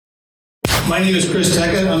My name is Chris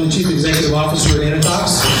Tecca. I'm the Chief Executive Officer at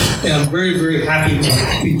Anatox, and I'm very, very happy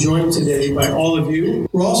to be joined today by all of you.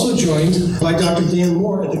 We're also joined by Dr. Dan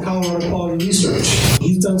Moore at the Colorado Quality Research.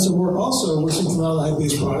 He's done some work also with some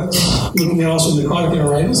formaldehyde-based products, looking at also necrotic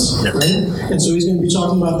enteritis, right? And so he's going to be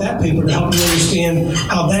talking about that paper to help you understand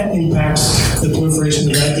how that impacts the proliferation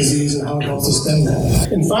of that disease and how it helps to stem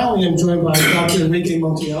that. And finally, I'm joined by Dr. Enrique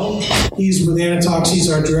Montiel. He's with Anatox.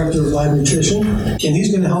 He's our Director of Live Nutrition, and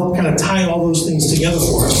he's going to help kind of tie all those things together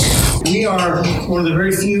for us. We are one of the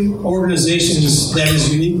very few organizations that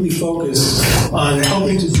is uniquely focused on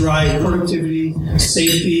helping to drive productivity,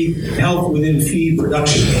 safety, health within feed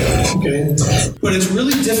production. Okay, but it's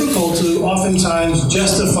really difficult to oftentimes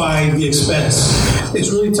justify the expense. It's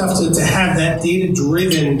really tough to have that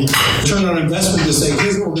data-driven return on investment to say,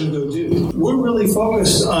 here's what we're going to go do. We're really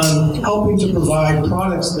focused on helping to provide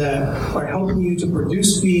products that are helping you to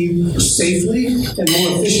produce feed safely and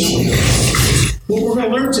more efficiently. What we're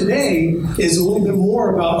going to learn today is a little bit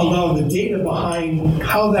more about a lot of the data behind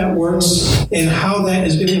how that works and how that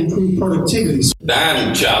is going to improve productivity.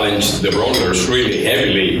 Dan challenged the broilers really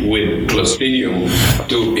heavily with Clostridium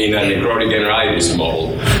in a necrotic enteritis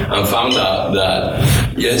model and found out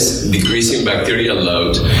that, yes, decreasing bacterial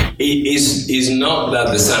load is not that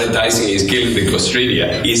the sanitizing is killing the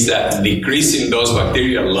Clostridia, it's that decreasing those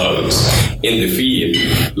bacterial loads in the feed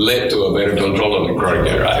led to a better control of necrotic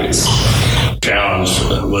enteritis. Challenge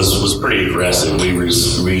was pretty aggressive.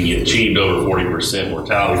 We achieved over 40%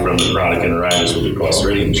 mortality from necrotic enteritis with the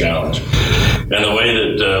Clostridium challenge. And the way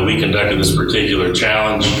that we conducted this particular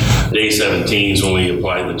challenge, day 17 is when we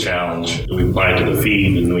applied the challenge. We applied to the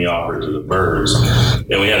feed and we offered to the birds.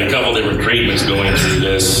 And we had a couple different treatments going through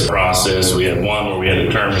this process. We had one where we had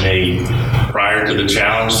to terminate prior to the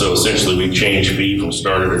challenge. So essentially we changed feed from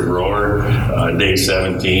starter to grower day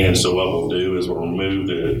 17. And so what we'll do is we'll remove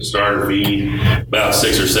the starter feed about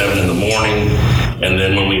 6 or 7 in the morning. And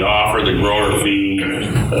then when we offer the grower feed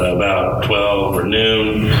about 12 or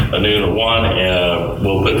noon or 1,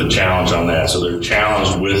 we'll put the challenge on that. So they're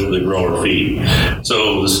challenged with the grower feed.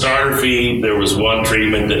 So the starter feed, there was one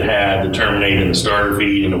treatment that had to terminate in the starter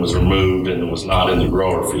feed and it was removed and it was not in the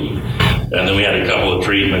grower feed. And then we had a couple of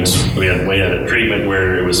treatments. We had a treatment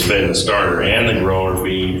where it was fed in the starter and the grower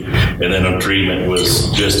feed, and then a treatment was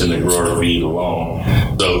just in the grower feed alone.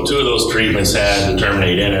 So 2 of those treatments had the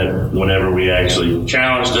terminate in it whenever we actually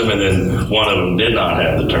challenged them, and then one of them did not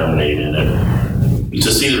have the terminate in it. To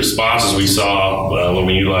see the responses we saw when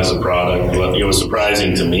we utilized the product, it was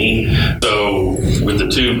surprising to me. So with the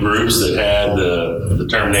 2 groups that had the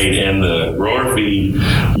terminate and the grower feed,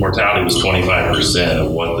 mortality was 25% of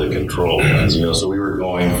what the control was. So we were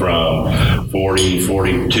going from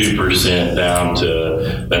 42% down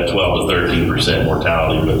to that 12 to 13%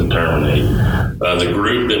 mortality with the terminate. The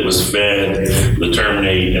group that was fed the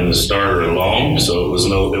terminate and the starter alone, so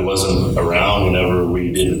it wasn't around whenever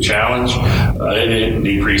we did the challenge. It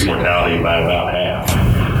decreased mortality by about half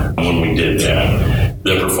when we did that.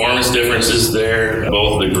 The performance differences there,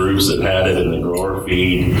 both the groups that had it in the grower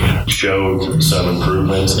feed showed some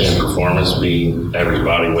improvements in performance, being average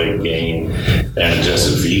body weight gain and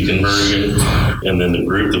adjusted feed conversion. And then the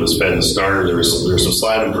group that was fed the starter, there was some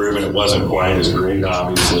slight improvement. It wasn't quite as great,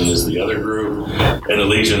 obviously, as the other group. And the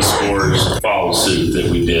Legion scores followed suit that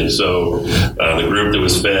we did. So the group that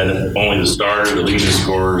was fed only the starter, the Legion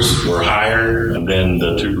scores were higher. And then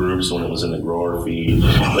the 2 groups when it was in the grower feed,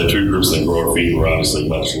 the 2 groups in the grower feed were obviously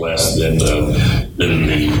much less than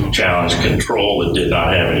the challenge control that did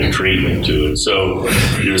not have any treatment to it. So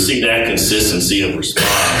to see that consistency of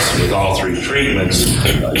response with all 3 treatments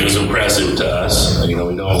was impressive to us. We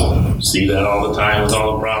don't see that all the time with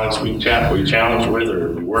all the products we challenge with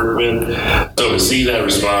or we work with. So to see that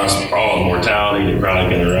response, all in mortality,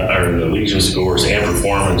 necrotic or the Legion scores and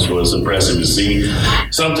performance was impressive to see.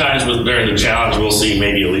 Sometimes during the challenge we'll see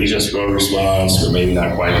maybe a Legion score response, but maybe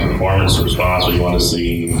not quite a performance response we want to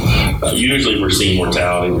see. Usually we're seeing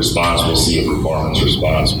mortality response, we'll see a performance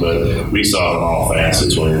response, but we saw it in all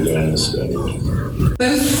facets when we were doing this study.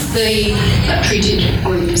 Both the treated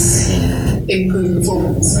groups improved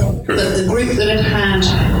performance, but the group that had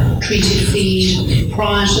treated feed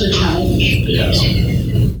prior to the challenge, yes,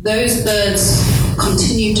 those birds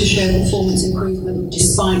continued to show performance improvement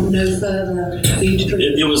despite no further feed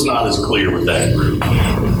treatment. It was not as clear with that group.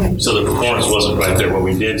 Okay. So the performance wasn't right there. What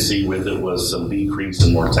we did see with it was some decrease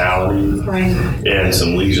in mortality and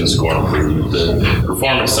some Legion score improvement. The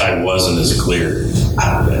performance side wasn't as clear.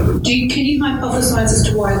 Can you hypothesize as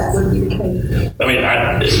to why that would be the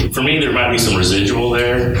case? For me, there might be some residual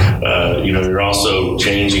there. You're also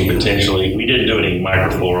changing potentially. We didn't do any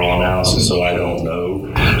microfloral analysis, so I don't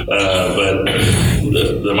know. But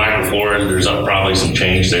the microflora, there's probably some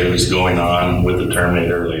change there that's going on with the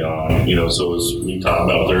terminate early on. So as we talk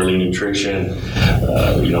about with early nutrition,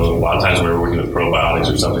 a lot of times when we're working with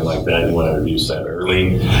probiotics or something like that, you want to introduce that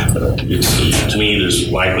early. To me, there's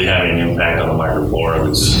likely having an impact on the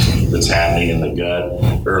microflora that's happening in the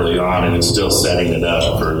gut early on, and it's still setting it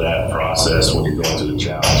up for that process when you're going through the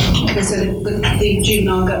challenge. Okay, so the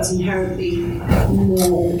juvenile gut's inherently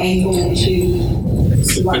more able to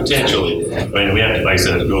potentially. We have to, like I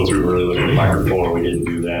said, go through really look at the microflora. We didn't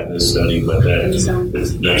do that in this study, but that's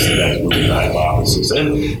really the hypothesis.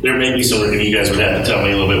 And there may be some, you guys would have to tell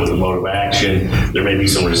me a little bit with the mode of action. There may be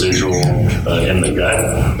some residual in the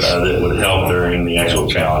gut that would help during the actual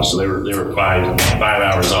challenge. So they were 5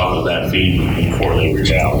 hours off of that feed before they were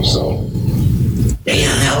challenged. So, Dan,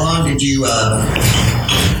 how long did you?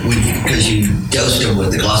 Because you dosed them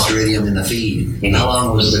with the Clostridium in the feed. Mm-hmm. How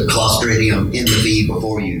long was the Clostridium in the feed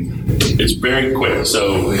before you? It's very quick.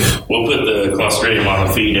 So we'll put the Clostridium on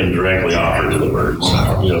the feed and directly offer it to the birds.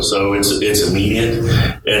 So it's immediate,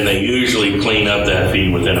 and they usually clean up that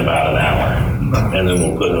feed within about an hour, and then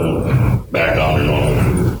we'll put them back on their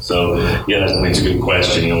normal. So that's a good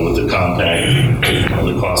question. With the contact of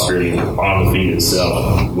the Clostridium on the feed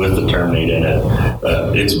itself with the terminate in it,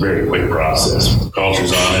 it's a very quick process.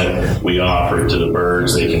 Culture's on it, we offer it to the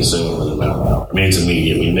birds, they consume it within about an hour. It's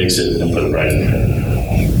immediate. We mix it and put it right in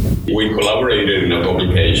there. We collaborated in a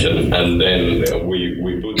publication, and then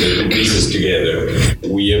we put the pieces together.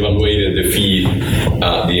 We evaluated the feed,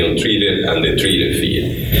 the untreated and the treated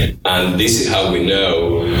feed. And this is how we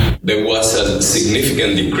know there was a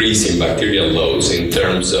significant decrease in bacterial loads in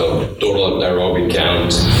terms of total aerobic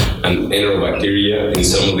count and enterobacteria in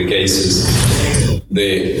some of the cases.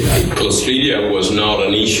 The Clostridia was not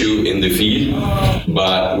an issue in the feed,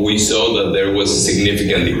 but we saw that there was a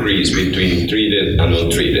significant decrease between treated and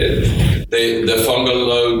untreated. The fungal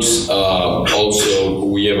loads also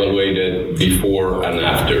we evaluated before and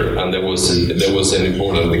after, and there was an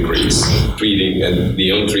important decrease, treating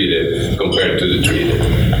the untreated compared to the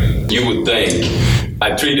treated. You would think,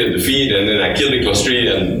 I treated the feed and then I killed the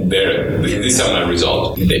Clostridia, and these are my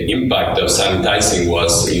results. The impact of sanitizing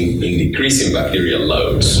was in decreasing bacterial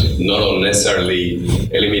loads, not necessarily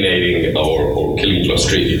eliminating or killing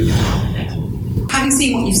Clostridia. Having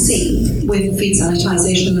seen what you've seen with feed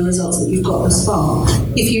sanitization and the results that you've got thus far,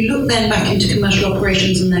 if you look then back into commercial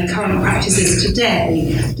operations and their current practices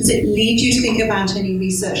today, does it lead you to think about any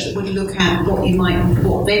research that would look at what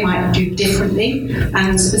they might do differently,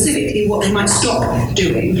 and specifically what they might stop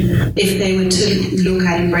doing if they were to look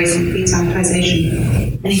at embracing feed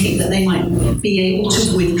sanitization? Anything that they might be able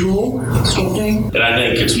to withdraw, stop doing? And I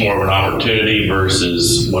think it's more of an opportunity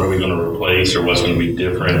versus what are we going to replace or what's going to be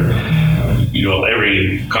different.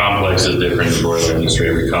 Every complex is different in the broiler industry.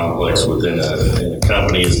 Every complex within a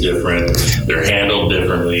company is different. They're handled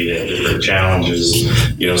differently. They have different challenges.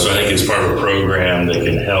 So I think it's part of a program that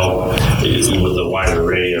can help with a wide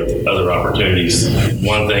array of other opportunities.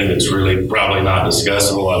 One thing that's really probably not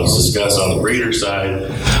discussed, I was discussed on the breeder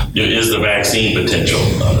side, is the vaccine potential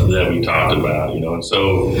that we talked about. And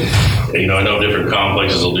so, I know different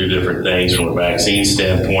complexes will do different things from a vaccine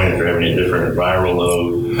standpoint. If they're having a different viral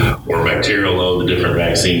load or bacterial load, the different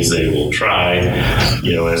vaccines they will try.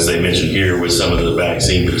 As they mentioned here, with some of the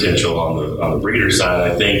vaccine potential on the breeder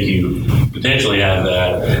side, I think you potentially have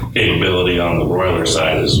that capability on the broiler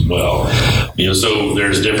side as well. So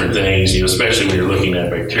there's different things, especially when you're looking at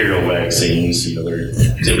bacterial vaccines, they're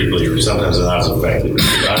typically or sometimes they're not as effective as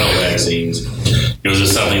viral vaccines. Is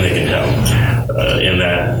this something that can help in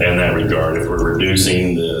that regard? If we're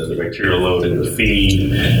reducing the bacterial load in the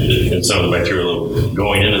feed and some of the bacterial load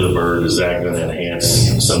going into the bird, is that going to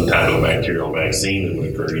enhance some type of bacterial vaccine that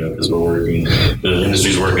would occur? Because the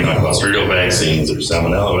industry's working on Clostridial vaccines, there's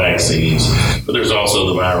Salmonella vaccines, but there's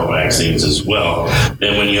also the viral vaccines as well.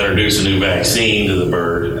 And when you introduce a new vaccine to the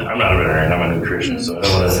bird, I'm not a veterinarian, I'm a nutritionist, so I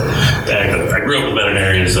don't want to act. I grew up a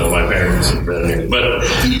veterinarian, so my parents are veterinarians. But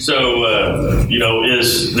so,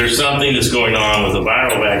 is there something that's going on with the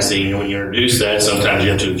viral vaccine? When you introduce that, sometimes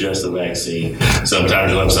you have to adjust the vaccine.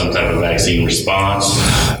 Sometimes you'll have some type of vaccine response.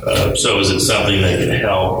 So is it something that can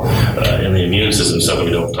help in the immune system? Something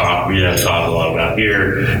we haven't talked a lot about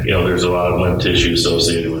here. There's a lot of lymph tissue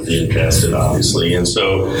associated with the intestine, obviously. And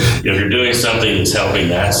so if you're doing something that's helping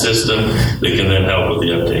that system, that can then help with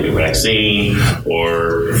the uptake of vaccine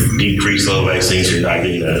or decrease low vaccine so you're not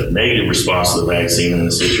getting a negative response to the vaccine in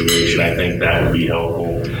the situation, I think that would be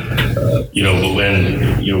helpful. But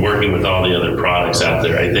when you're working with all the other products out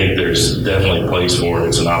there, I think there's definitely a place for it.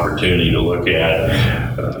 It's an opportunity to look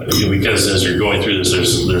at because as you're going through this,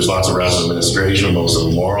 there's lots of rounds of administration, most of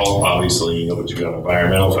them moral, obviously, but you've got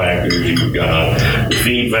environmental factors, you've got the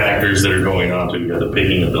feed factors that are going on, you've got the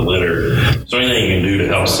picking of the litter. So anything you can do to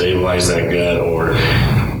help stabilize that gut or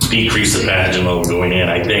decrease the pathogen load going in,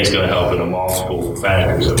 I think is going to help in a multiple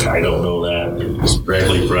factors. I don't know that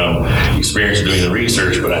directly from experience doing the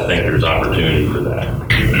research, but I think there's opportunity for that.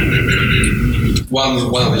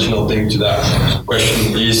 One additional thing to that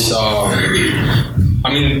question is,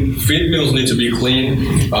 feed mills need to be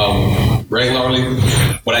clean regularly,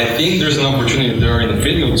 but I think there's an opportunity there in the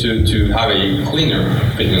feed mill to have a cleaner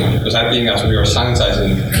feed mill, because I think as we are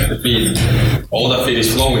sanitizing the feed, all that feed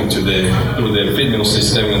is flowing through the feed mill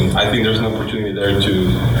system, and I think there's an opportunity there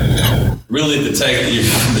to really detect if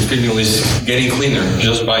the feed mill is getting cleaner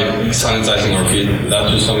just by sanitizing our feed.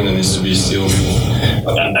 That's just something that needs to be still.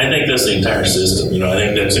 I think that's the entire system. I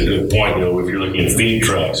think that's a good point. If you're looking at feed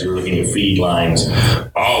trucks, you're looking at feed lines,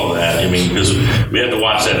 all of that. Because we have to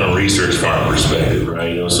watch that from a research farm perspective,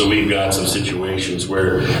 right? So we've got some situations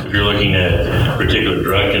where if you're looking at particular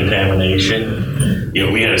drug contamination,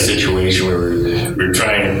 we had a situation where we were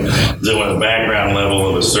trying to do on the background level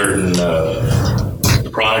of a certain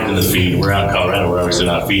product in the feed. We're out in Colorado. We're obviously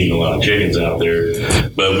not feeding a lot of chickens out there,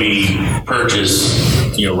 but we purchase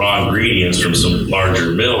raw ingredients from some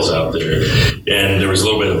larger mills out there, and there was a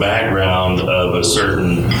little bit of background of a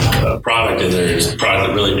certain product in there. It's a product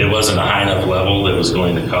that really, it wasn't a high enough level that was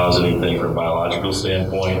going to cause anything from a biological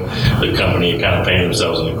standpoint. The company kind of painted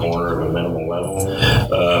themselves in the corner of a minimal level,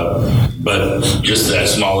 but just that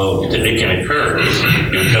small little, it can occur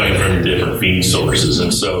coming from different feed sources.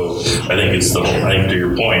 And so I think it's the whole, I think to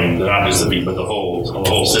your point, not just the feed, but the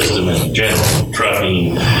whole system in general,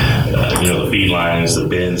 trucking, the feed lines,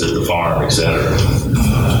 the bins at the farm, etc.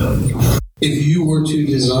 If you were to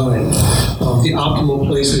design the optimal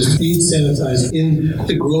places to feed sanitize in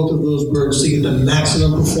the growth of those birds to get the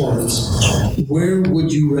maximum performance, where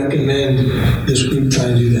would you recommend this group try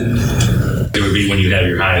and do that? It would be when you have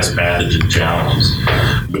your highest pathogen challenges.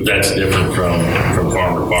 But that's different from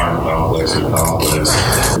farm to farm, complex to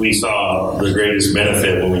complex. We saw the greatest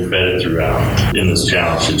benefit when we fed it throughout in this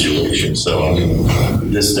challenge situation. So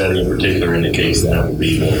this study in particular indicates that would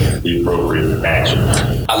be the appropriate action.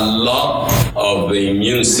 A lot of the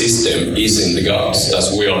immune system is in the guts,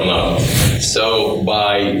 as we all know. So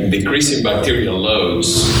by decreasing bacterial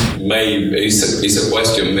loads, is a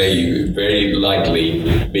question may very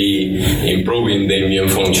likely be improving the immune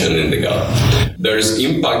function in the gut. There's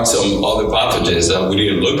impacts on other pathogens that we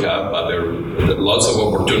didn't look at, but there are lots of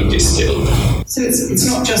opportunities still. So it's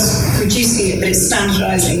not just reducing it, but it's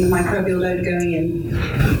standardizing the microbial load going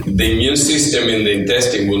in. The immune system in the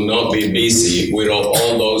intestine will not be busy with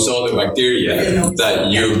all those other bacteria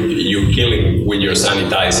that you're killing with your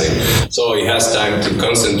sanitizing. So it has time to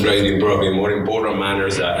concentrate in probably more important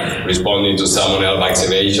manners that responding to salmonella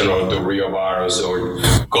vaccination or to reovirus or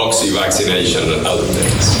cocci vaccination and other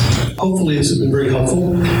things. Hopefully this has been very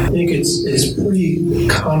helpful. I think it's pretty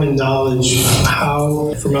common knowledge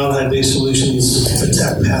how formaldehyde-based solutions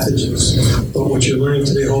attack pathogens. But what you're learning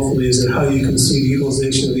today, hopefully, is that how you can see the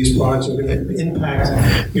utilization of these products are going to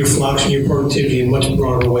impact your flocks and your productivity in much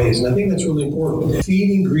broader ways. And I think that's really important. Feed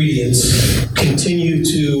ingredients continue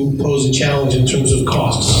to pose a challenge in terms of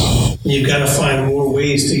costs. And you've got to find more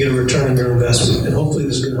ways to get a return on your investment. And hopefully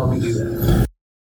this is going to help you do that.